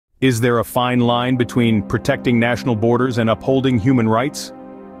Is there a fine line between protecting national borders and upholding human rights?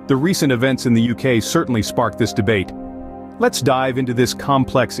 The recent events in the UK certainly sparked this debate. Let's dive into this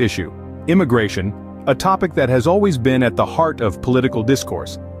complex issue. Immigration, a topic that has always been at the heart of political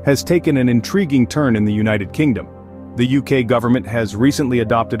discourse, has taken an intriguing turn in the United Kingdom. The UK government has recently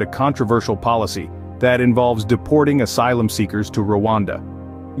adopted a controversial policy that involves deporting asylum seekers to Rwanda.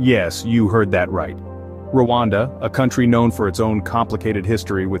 Yes, you heard that right. Rwanda, a country known for its own complicated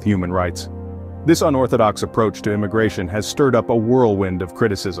history with human rights. This unorthodox approach to immigration has stirred up a whirlwind of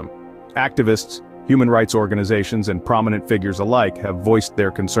criticism. Activists, human rights organizations, and prominent figures alike have voiced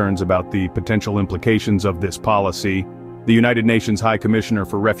their concerns about the potential implications of this policy. The United Nations High Commissioner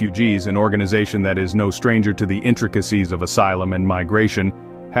for Refugees, an organization that is no stranger to the intricacies of asylum and migration,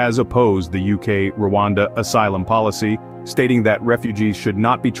 has opposed the UK-Rwanda asylum policy, stating that refugees should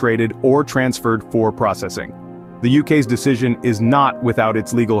not be traded or transferred for processing. The UK's decision is not without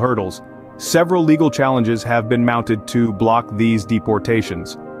its legal hurdles. Several legal challenges have been mounted to block these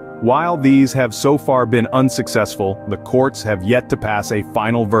deportations. While these have so far been unsuccessful, the courts have yet to pass a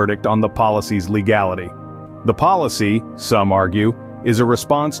final verdict on the policy's legality. The policy, some argue, is a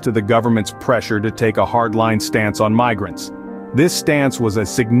response to the government's pressure to take a hardline stance on migrants. This stance was a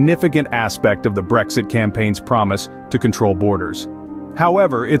significant aspect of the Brexit campaign's promise to control borders.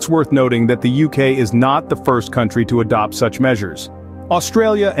 However, it's worth noting that the UK is not the first country to adopt such measures.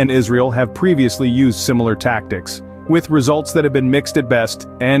 Australia and Israel have previously used similar tactics, with results that have been mixed at best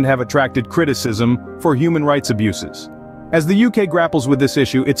and have attracted criticism for human rights abuses. As the UK grapples with this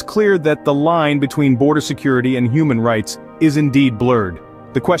issue, it's clear that the line between border security and human rights is indeed blurred.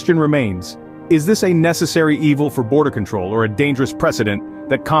 The question remains, is this a necessary evil for border control or a dangerous precedent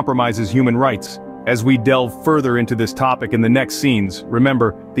that compromises human rights? As we delve further into this topic in the next scenes,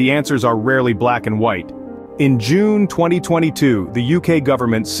 remember, the answers are rarely black and white. In June 2022, the UK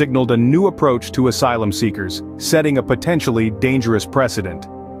government signaled a new approach to asylum seekers, setting a potentially dangerous precedent.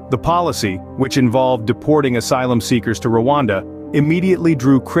 The policy, which involved deporting asylum seekers to Rwanda, immediately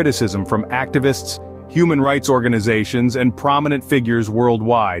drew criticism from activists, human rights organizations, and prominent figures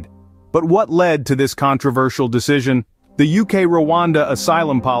worldwide. But what led to this controversial decision? The UK-Rwanda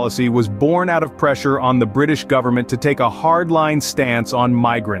asylum policy was born out of pressure on the British government to take a hardline stance on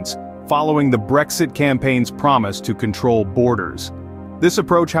migrants, following the Brexit campaign's promise to control borders. This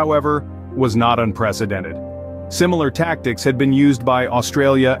approach, however, was not unprecedented. Similar tactics had been used by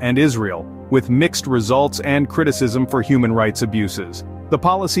Australia and Israel, with mixed results and criticism for human rights abuses. The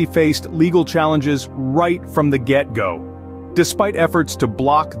policy faced legal challenges right from the get-go. Despite efforts to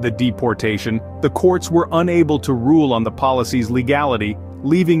block the deportation, the courts were unable to rule on the policy's legality,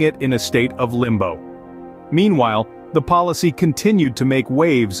 leaving it in a state of limbo. Meanwhile, the policy continued to make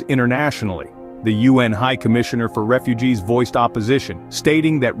waves internationally. The UN High Commissioner for Refugees voiced opposition,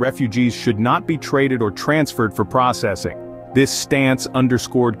 stating that refugees should not be traded or transferred for processing. This stance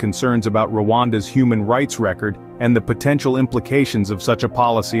underscored concerns about Rwanda's human rights record and the potential implications of such a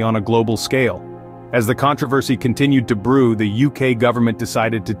policy on a global scale. As the controversy continued to brew, the UK government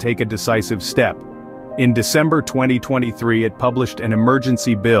decided to take a decisive step. In December 2023, it published an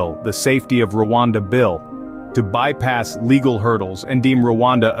emergency bill, the Safety of Rwanda Bill, to bypass legal hurdles and deem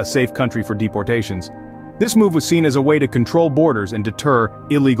Rwanda a safe country for deportations. This move was seen as a way to control borders and deter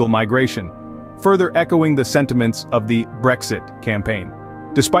illegal migration, further echoing the sentiments of the Brexit campaign.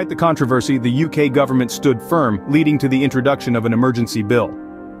 Despite the controversy, the UK government stood firm, leading to the introduction of an emergency bill.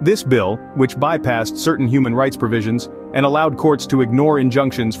 This bill, which bypassed certain human rights provisions and allowed courts to ignore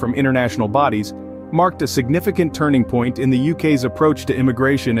injunctions from international bodies, marked a significant turning point in the UK's approach to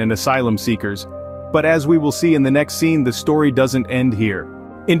immigration and asylum seekers. But as we will see in the next scene, the story doesn't end here.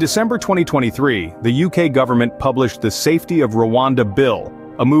 In December 2023, the UK government published the Safety of Rwanda Bill,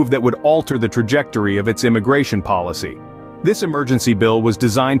 a move that would alter the trajectory of its immigration policy. This emergency bill was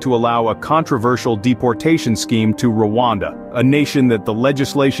designed to allow a controversial deportation scheme to Rwanda, a nation that the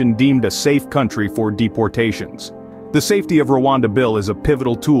legislation deemed a safe country for deportations. The Safety of Rwanda Bill is a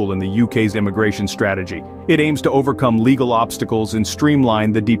pivotal tool in the UK's immigration strategy. It aims to overcome legal obstacles and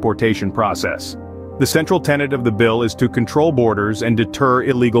streamline the deportation process. The central tenet of the bill is to control borders and deter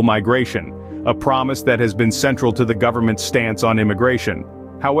illegal migration, a promise that has been central to the government's stance on immigration.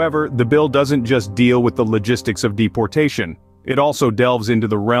 However, the bill doesn't just deal with the logistics of deportation. It also delves into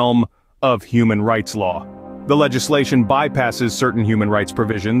the realm of human rights law. The legislation bypasses certain human rights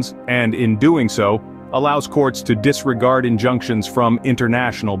provisions, and in doing so, allows courts to disregard injunctions from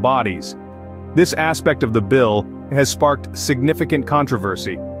international bodies. This aspect of the bill has sparked significant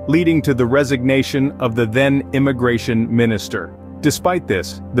controversy, leading to the resignation of the then immigration minister. Despite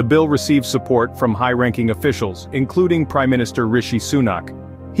this, the bill received support from high-ranking officials, including Prime Minister Rishi Sunak.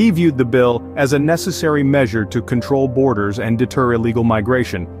 He viewed the bill as a necessary measure to control borders and deter illegal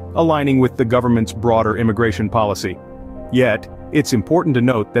migration, aligning with the government's broader immigration policy. Yet, it's important to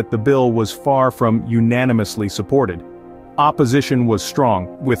note that the bill was far from unanimously supported. Opposition was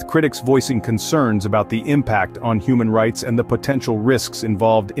strong, with critics voicing concerns about the impact on human rights and the potential risks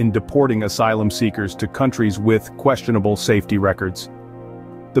involved in deporting asylum seekers to countries with questionable safety records.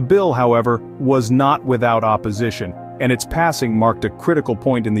 The bill, however, was not without opposition, and its passing marked a critical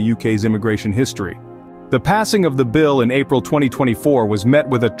point in the UK's immigration history. The passing of the bill in April 2024 was met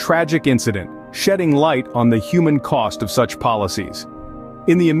with a tragic incident, shedding light on the human cost of such policies.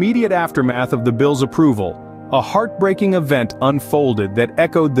 In the immediate aftermath of the bill's approval, a heartbreaking event unfolded that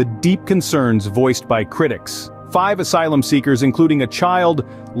echoed the deep concerns voiced by critics. 5 asylum seekers, including a child,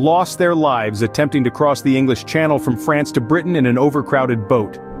 lost their lives attempting to cross the English Channel from France to Britain in an overcrowded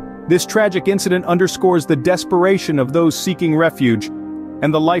boat. This tragic incident underscores the desperation of those seeking refuge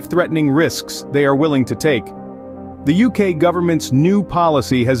and the life-threatening risks they are willing to take. The UK government's new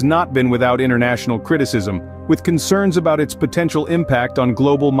policy has not been without international criticism, with concerns about its potential impact on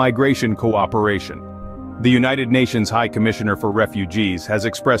global migration cooperation. The United Nations High Commissioner for Refugees has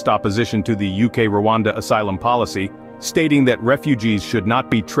expressed opposition to the UK-Rwanda asylum policy, stating that refugees should not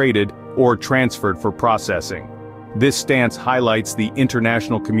be traded or transferred for processing. This stance highlights the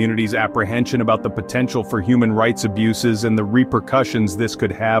international community's apprehension about the potential for human rights abuses and the repercussions this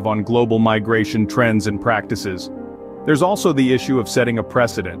could have on global migration trends and practices. There's also the issue of setting a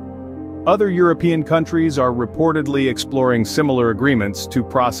precedent. Other European countries are reportedly exploring similar agreements to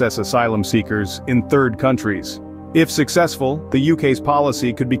process asylum seekers in third countries. If successful, the UK's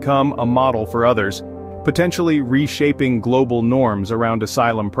policy could become a model for others, potentially reshaping global norms around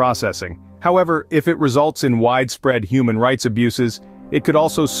asylum processing. However, if it results in widespread human rights abuses, it could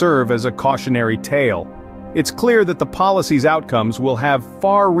also serve as a cautionary tale. It's clear that the policy's outcomes will have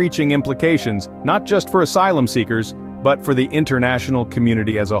far-reaching implications, not just for asylum seekers, but for the international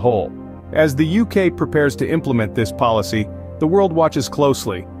community as a whole. As the UK prepares to implement this policy, the world watches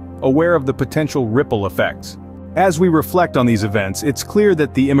closely, aware of the potential ripple effects. As we reflect on these events, it's clear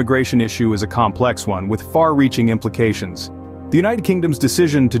that the immigration issue is a complex one with far-reaching implications. The United Kingdom's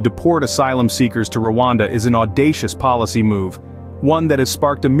decision to deport asylum seekers to Rwanda is an audacious policy move, one that has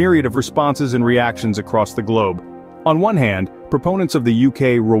sparked a myriad of responses and reactions across the globe. On one hand, proponents of the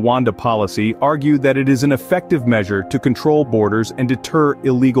UK-Rwanda policy argue that it is an effective measure to control borders and deter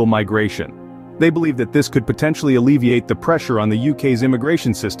illegal migration. They believe that this could potentially alleviate the pressure on the UK's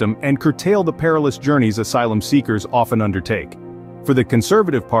immigration system and curtail the perilous journeys asylum seekers often undertake. For the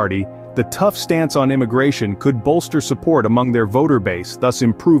Conservative Party, the tough stance on immigration could bolster support among their voter base, thus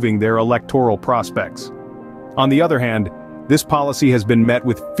improving their electoral prospects. On the other hand, this policy has been met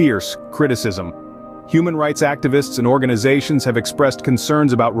with fierce criticism. Human rights activists and organizations have expressed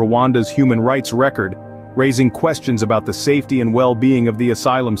concerns about Rwanda's human rights record, raising questions about the safety and well-being of the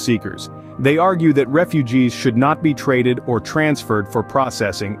asylum seekers. They argue that refugees should not be traded or transferred for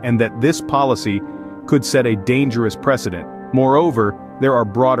processing and that this policy could set a dangerous precedent. Moreover, there are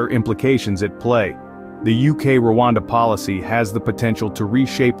broader implications at play. The UK-Rwanda policy has the potential to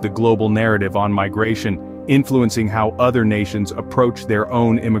reshape the global narrative on migration, influencing how other nations approach their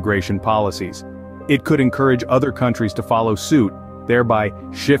own immigration policies. It could encourage other countries to follow suit, thereby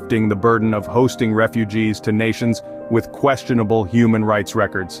shifting the burden of hosting refugees to nations with questionable human rights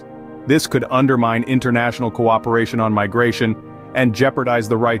records. This could undermine international cooperation on migration and jeopardize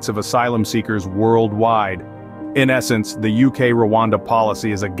the rights of asylum seekers worldwide. In essence, the UK-Rwanda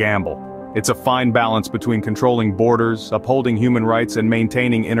policy is a gamble. It's a fine balance between controlling borders, upholding human rights, and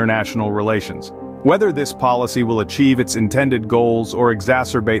maintaining international relations. Whether this policy will achieve its intended goals or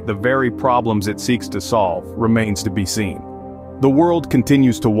exacerbate the very problems it seeks to solve remains to be seen. The world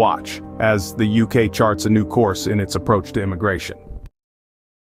continues to watch as the UK charts a new course in its approach to immigration.